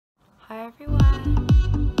Hi everyone.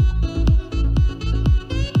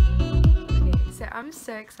 Okay, so I'm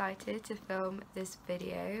so excited to film this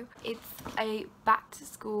video. It's a back to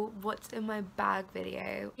school what's in my bag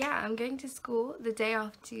video. Yeah, I'm going to school the day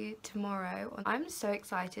after tomorrow. I'm so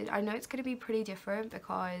excited. I know it's going to be pretty different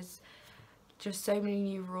because just so many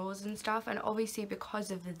new rules and stuff, and obviously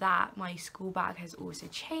because of that my school bag has also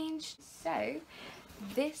changed. So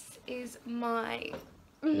this is my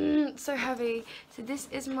so heavy. So this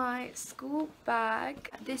is my school bag.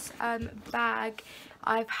 This bag,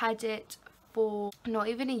 I've had it for not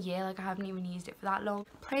even a year, like I haven't even used it for that long.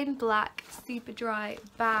 Plain black, super dry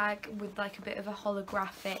bag with like a bit of a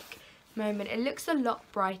holographic moment. It looks a lot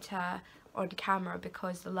brighter on camera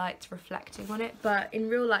because the light's reflecting on it, but in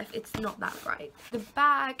real life it's not that bright. The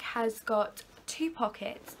bag has got two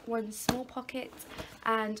pockets, one small pocket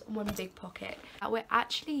and one big pocket. We're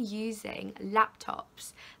actually using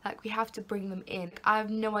laptops, like we have to bring them in. I have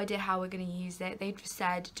no idea how we're going to use it. They just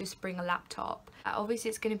said just bring a laptop. Obviously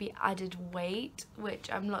it's going to be added weight, which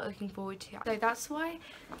I'm not looking forward to. So that's why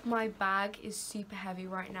my bag is super heavy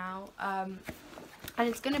right now, and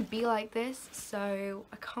it's going to be like this, so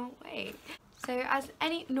I can't wait. So as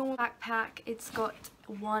any normal backpack, it's got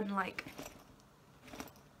one like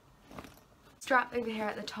strap over here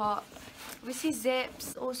at the top, obviously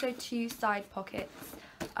zips, also two side pockets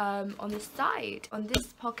on the side. On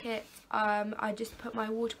this pocket I just put my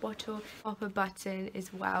water bottle, pop a button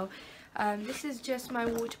as well. This is just my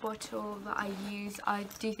water bottle that I use. I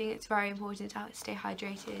do think it's very important to stay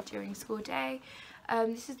hydrated during school day.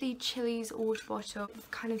 This is the Chili's water bottle. It's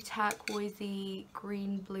kind of turquoisey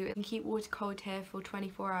green blue. You can keep water cold here for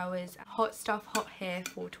 24 hours. Hot stuff hot here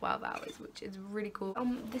for 12 hours, which is really cool.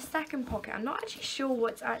 The second pocket, I'm not actually sure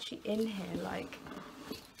what's actually in here. Like,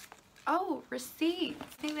 oh, receipts.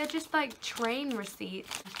 I think they're just like train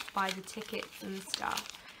receipts. Buy the tickets and stuff.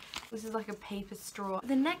 This is like a paper straw.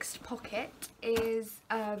 The next pocket is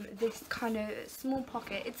this kind of small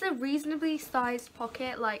pocket. It's a reasonably sized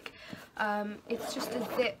pocket, like it's just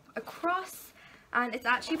a zip across, and it's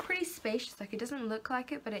actually pretty spacious. Like, it doesn't look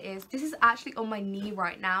like it, but it is. This is actually on my knee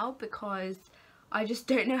right now because I just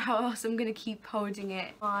don't know how else I'm gonna keep holding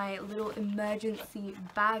it. My little emergency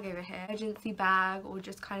bag over here. Emergency bag, or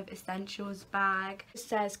just kind of essentials bag. It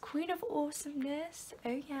says Queen of Awesomeness.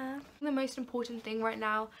 Oh yeah. The most important thing right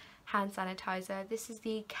now, hand sanitizer. This is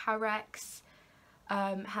the Carex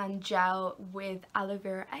hand gel with aloe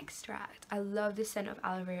vera extract. I love the scent of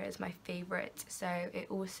aloe vera, is my favorite, so it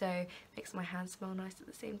also makes my hands smell nice at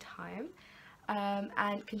the same time.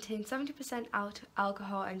 And contains 70%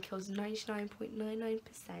 alcohol and kills 99.99%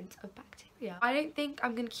 of bacteria. I don't think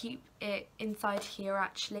I'm going to keep it inside here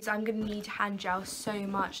actually, so I'm going to need hand gel so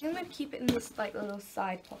much. I'm going to keep it in this like little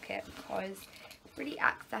side pocket because it's pretty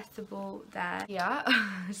accessible there. Yeah,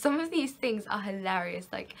 some of these things are hilarious.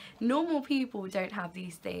 Like, normal people don't have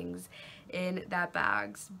these things in their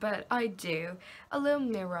bags, but I do. A little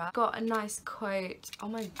mirror. Got a nice quote. Oh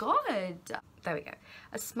my god. There we go.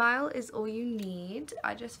 A smile is all you need.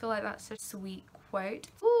 I just feel like that's a sweet quote.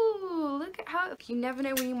 Ooh, look at how you never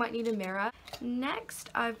know when you might need a mirror.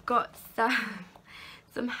 Next, I've got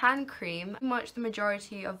some hand cream. Much the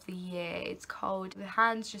majority of the year it's cold, the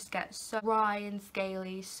hands just get so dry and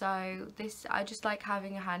scaly, so this, I just like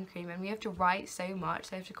having a hand cream. And we have to write so much,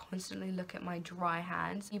 so I have to constantly look at my dry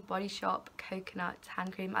hands. The Body Shop coconut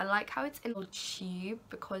hand cream. I like how it's in a tube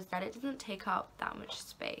because then it doesn't take up that much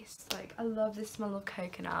space. Like, I love the smell of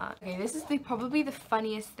coconut. Okay, this is probably the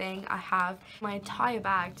funniest thing I have in my entire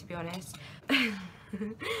bag, to be honest.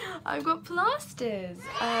 I've got plasters.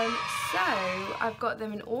 So I've got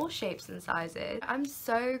them in all shapes and sizes. I'm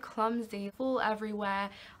so clumsy, fall everywhere,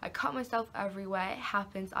 I cut myself everywhere, it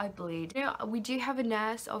happens, I bleed. You know, we do have a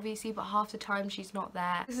nurse obviously, but half the time she's not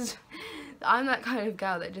there. I'm that kind of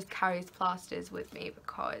girl that just carries plasters with me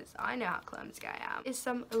because I know how clumsy I am. Is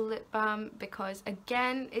some lip balm because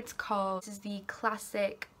again it's cold. This is the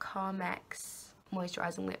classic Carmex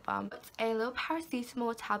moisturizing lip balm. It's a little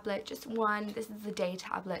paracetamol tablet, just one. This is the day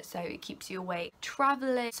tablet, so it keeps you awake.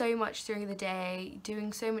 Traveling so much during the day,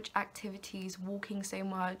 doing so much activities, walking so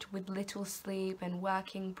much with little sleep and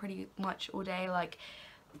working pretty much all day, like,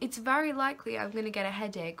 it's very likely I'm gonna get a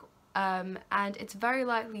headache, and it's very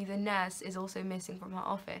likely the nurse is also missing from her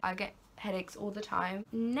office. I get headaches all the time.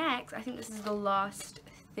 Next, I think this is the last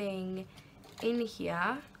thing in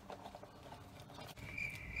here.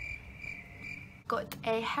 Got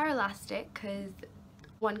a hair elastic because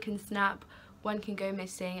one can snap, one can go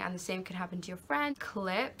missing, and the same can happen to your friend.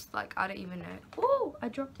 Clips, like, I don't even know. Oh, I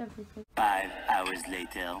dropped everything. 5 hours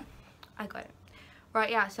later. I got it. Right,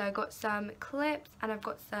 yeah, so I got some clips and I've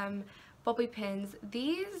got some bobby pins.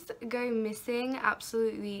 These go missing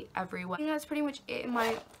absolutely everywhere. I think that's pretty much it in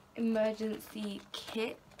my emergency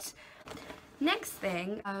kit. Next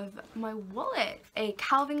thing, I have my wallet, a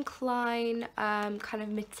Calvin Klein kind of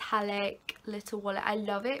metallic little wallet. I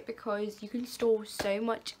love it because you can store so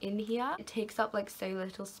much in here. It takes up like so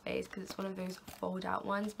little space because it's one of those fold out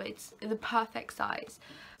ones, but it's the perfect size.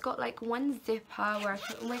 It's got like one zipper where I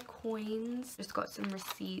put all my coins. Just got some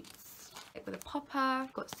receipts with a popper.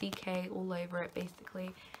 Got CK all over it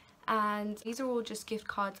basically. And these are all just gift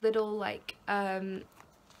cards, little like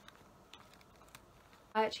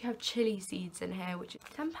I actually have chili seeds in here, which is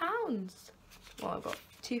 £10. Well, I've got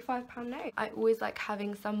 2 £5 notes. I always like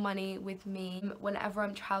having some money with me whenever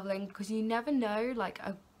I'm traveling, because you never know, like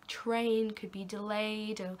a train could be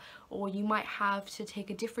delayed, or you might have to take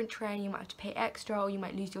a different train, you might have to pay extra, or you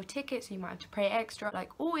might lose your ticket, so you might have to pay extra. Like,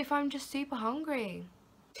 oh, if I'm just super hungry.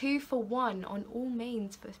 2 for 1 on all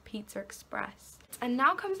mains for Pizza Express. And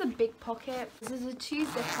now comes the big pocket. This is a 2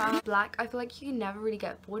 zipper black. I feel like you can never really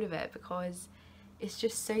get bored of it because it's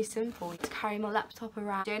just so simple to carry my laptop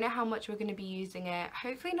around. Don't know how much we're going to be using it.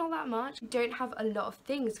 Hopefully not that much. Don't have a lot of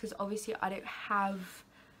things because obviously I don't have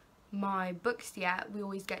my books yet. We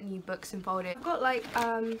always get new books and folders. I've got like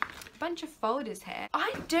a bunch of folders here.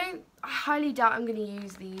 I highly doubt I'm going to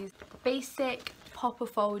use these. Basic popper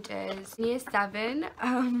folders. In year 7,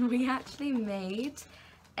 we actually made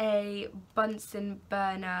a Bunsen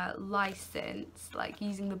burner license, like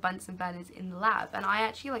using the Bunsen burners in the lab, and I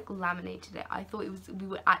actually like laminated it. I thought we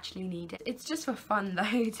would actually need it. It's just for fun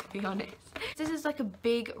though, to be honest. This is like a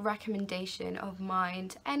big recommendation of mine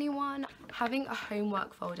to anyone having a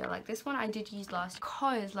homework folder. Like this one I did use last,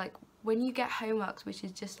 because like when you get homeworks, which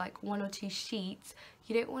is just like 1 or 2 sheets,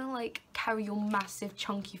 you don't want to like carry your massive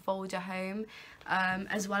chunky folder home,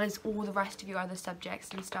 as well as all the rest of your other subjects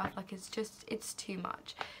and stuff. Like it's too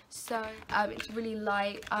much. So it's really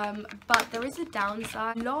light, but there is a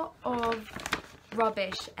downside. A lot of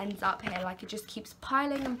rubbish ends up here. Like it just keeps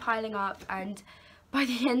piling and piling up, and by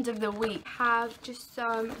the end of the week have just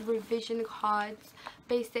some revision cards,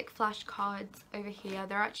 basic flashcards over here.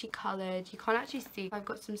 They're actually coloured. You can't actually see. I've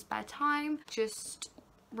got some spare time. Just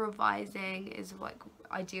revising is like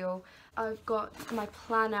ideal. I've got my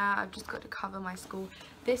planner. I've just got to cover my school.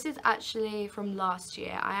 This is actually from last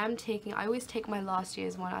year. I always take my last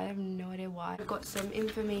year's one. I have no idea why. I've got some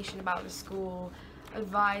information about the school,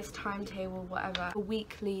 advice, timetable, whatever. A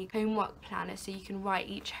weekly homework planner, so you can write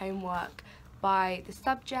each homework by the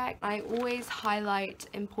subject. I always highlight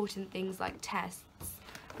important things like tests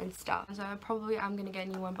and stuff, so I probably am gonna get a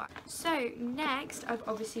new one back. So next, I've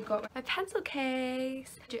obviously got my pencil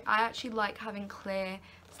case. I actually like having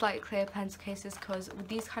slightly clear pencil cases, because with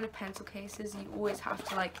these kind of pencil cases you always have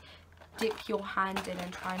to like dip your hand in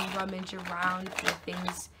and try and rummage around for the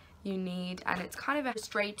things you need, and it's kind of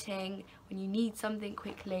frustrating when you need something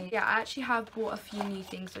quickly. Yeah, I actually have bought a few new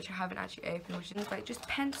things which I haven't actually opened, which is like just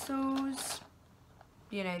pencils,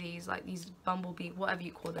 you know, these bumblebee, whatever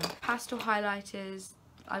you call them, pastel highlighters.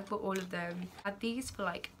 I've got all of them. I've had these for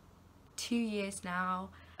like 2 years now.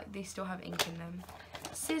 Like, they still have ink in them.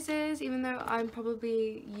 Scissors, even though I'm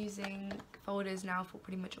probably using folders now for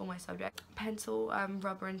pretty much all my subjects. Pencil,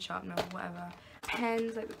 rubber and sharpener, whatever.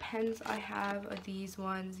 Pens, like the pens I have are these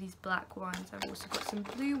ones, these black ones. I've also got some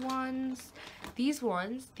blue ones. These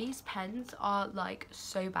pens are like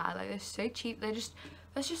so bad. Like they're so cheap.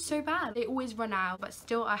 That's just so bad. They always run out, but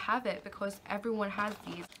still I have it because everyone has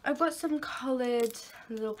these. I've got some coloured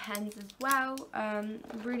little pens as well.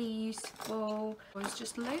 Really useful. There's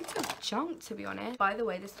just loads of junk, to be honest. By the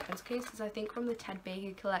way, this pencil case is I think from the Ted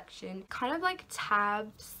Baker collection. Kind of like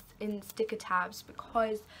tabs, in sticker tabs,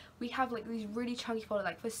 because we have like these really chunky folders.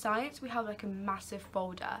 Like for science we have like a massive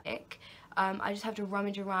folder. I just have to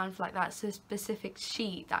rummage around for like that specific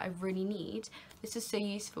sheet that I really need. This is so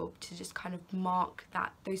useful to just kind of mark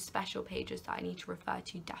those special pages that I need to refer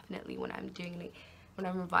to definitely when I'm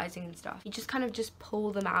revising and stuff. You just kind of just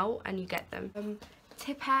pull them out and you get them.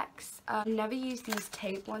 Tipp-Ex, never use these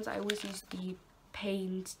tape ones. I always use the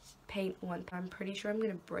paint one. I'm pretty sure I'm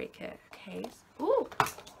gonna break it. Case. Ooh,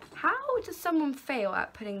 how does someone fail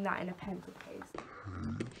at putting that in a pencil case?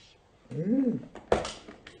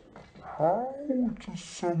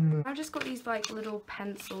 I've just got these like little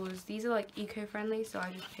pencils. These are like eco-friendly, so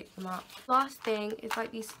I just picked them up. Last thing is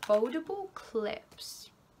like these foldable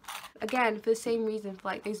clips. Again, for the same reason, for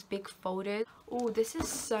like those big folders. Oh, this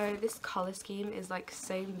color scheme is like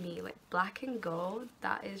so me, like black and gold.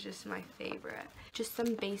 That is just my favorite. Just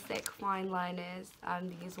some basic fine liners,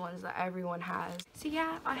 these ones that everyone has. So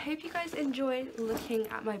yeah, I hope you guys enjoyed looking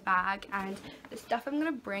at my bag and the stuff I'm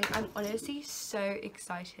gonna bring. I'm honestly so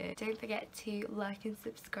excited. Don't forget to like and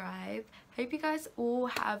subscribe. Hope you guys all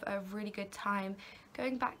have a really good time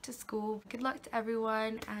going back to school. Good luck to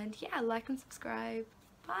everyone, and yeah, like and subscribe.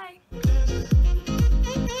 Bye.